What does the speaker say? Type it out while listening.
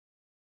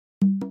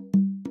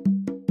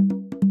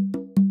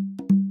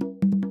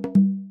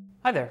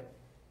Hi there,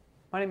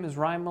 my name is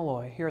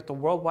Malloy here at the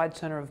Worldwide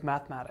Center of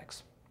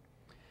Mathematics.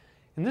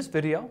 In this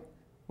video,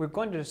 we're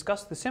going to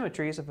discuss the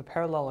symmetries of a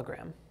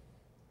parallelogram.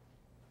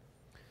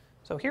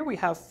 So here we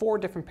have four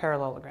different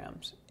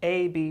parallelograms,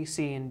 A, B,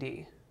 C, and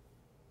D.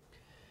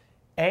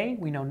 A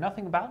we know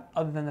nothing about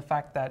other than the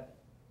fact that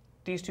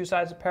these two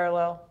sides are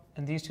parallel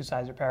and these two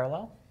sides are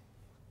parallel.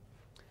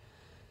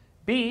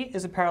 B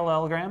is a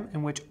parallelogram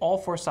in which all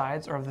four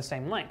sides are of the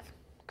same length,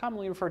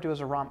 commonly referred to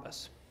as a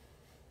rhombus.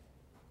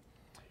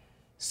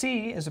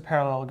 C is a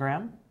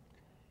parallelogram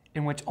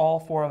in which all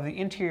four of the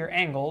interior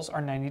angles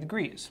are 90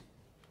 degrees,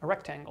 a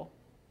rectangle.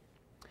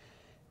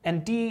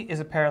 And D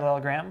is a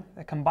parallelogram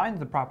that combines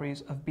the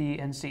properties of B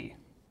and C.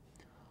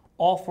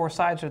 All four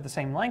sides are the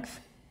same length,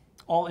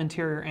 all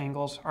interior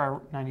angles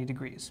are 90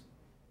 degrees,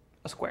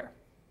 a square.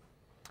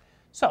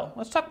 So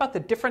let's talk about the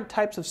different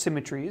types of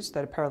symmetries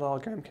that a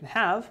parallelogram can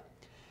have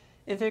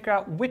and figure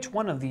out which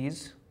one of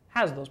these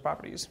has those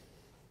properties.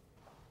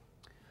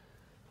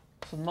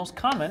 So the most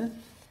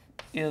common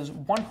is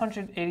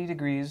 180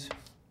 degrees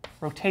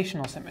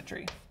rotational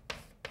symmetry.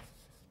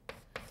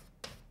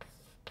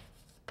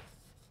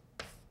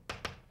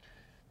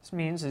 This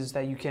means is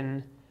that you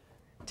can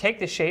take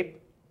the shape,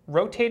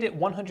 rotate it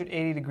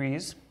 180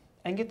 degrees,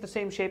 and get the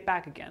same shape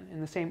back again in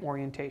the same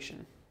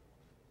orientation.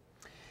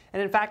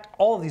 And in fact,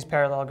 all of these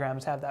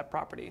parallelograms have that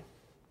property.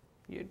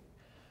 You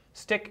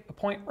stick a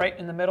point right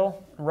in the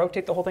middle, and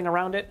rotate the whole thing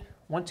around it.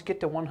 Once you get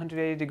to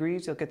 180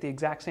 degrees, you'll get the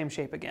exact same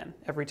shape again,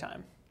 every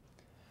time.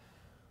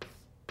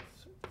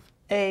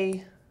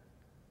 A,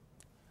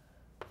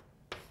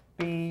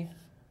 B,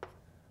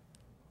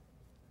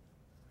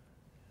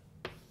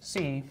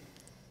 C,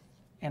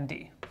 and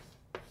D.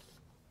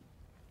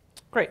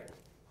 Great.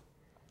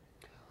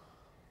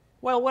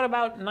 Well, what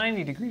about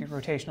 90-degree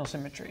rotational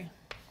symmetry?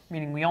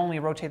 Meaning we only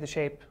rotate the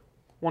shape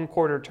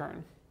 1/4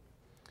 turn.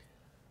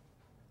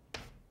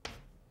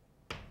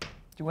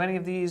 Do any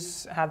of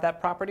these have that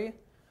property?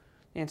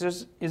 The answer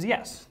is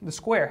yes. The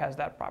square has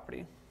that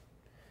property.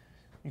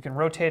 You can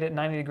rotate it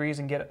 90 degrees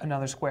and get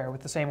another square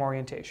with the same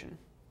orientation.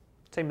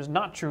 Same is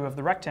not true of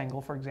the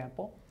rectangle, for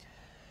example.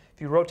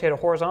 If you rotate a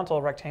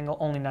horizontal rectangle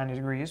only 90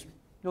 degrees,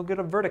 you'll get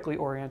a vertically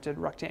oriented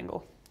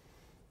rectangle.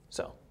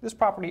 So this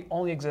property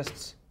only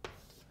exists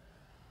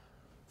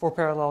for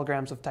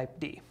parallelograms of type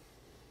D.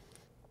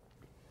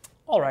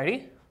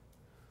 Alrighty.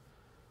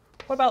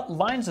 What about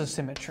lines of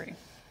symmetry?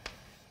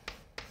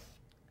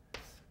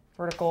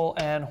 Vertical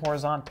and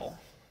horizontal.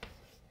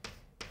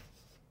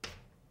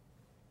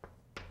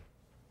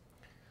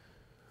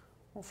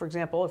 Well, for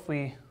example, if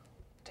we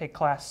take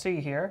class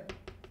C here,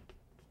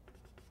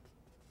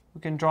 we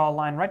can draw a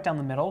line right down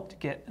the middle to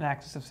get an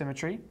axis of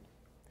symmetry.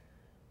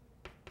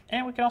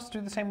 And we can also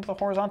do the same with a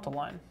horizontal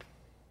line.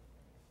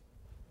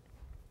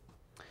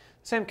 The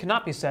same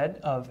cannot be said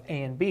of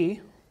A and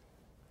B.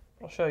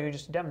 I'll show you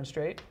just to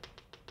demonstrate.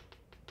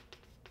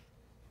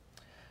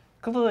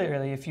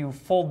 Clearly, if you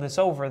fold this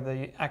over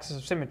the axis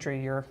of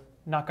symmetry, you're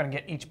not going to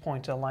get each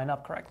point to line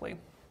up correctly.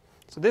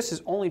 So this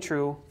is only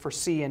true for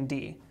C and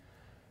D,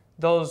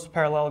 those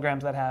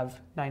parallelograms that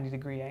have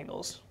 90-degree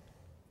angles.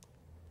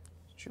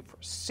 It's true for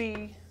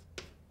C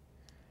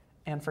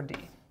and for D.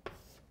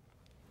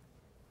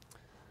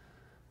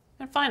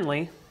 And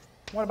finally,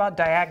 what about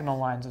diagonal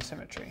lines of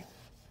symmetry?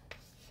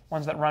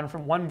 Ones that run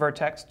from one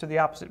vertex to the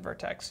opposite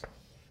vertex.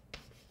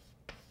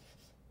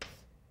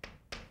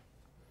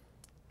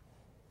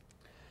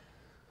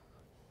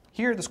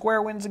 Here the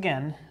square wins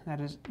again.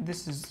 That is,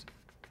 this is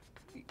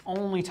the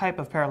only type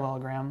of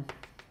parallelogram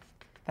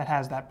that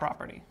has that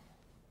property.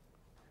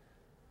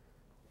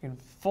 You can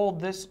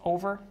fold this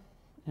over, and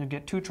you'll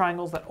get two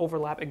triangles that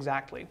overlap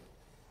exactly.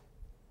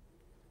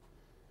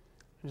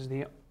 This is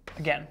the,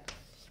 again,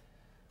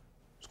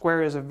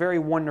 square is a very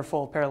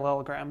wonderful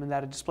parallelogram in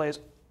that it displays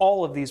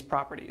all of these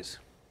properties.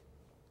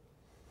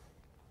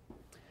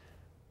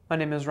 My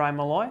name is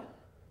Malloy,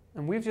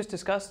 and we've just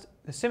discussed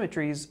the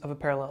symmetries of a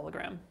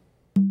parallelogram.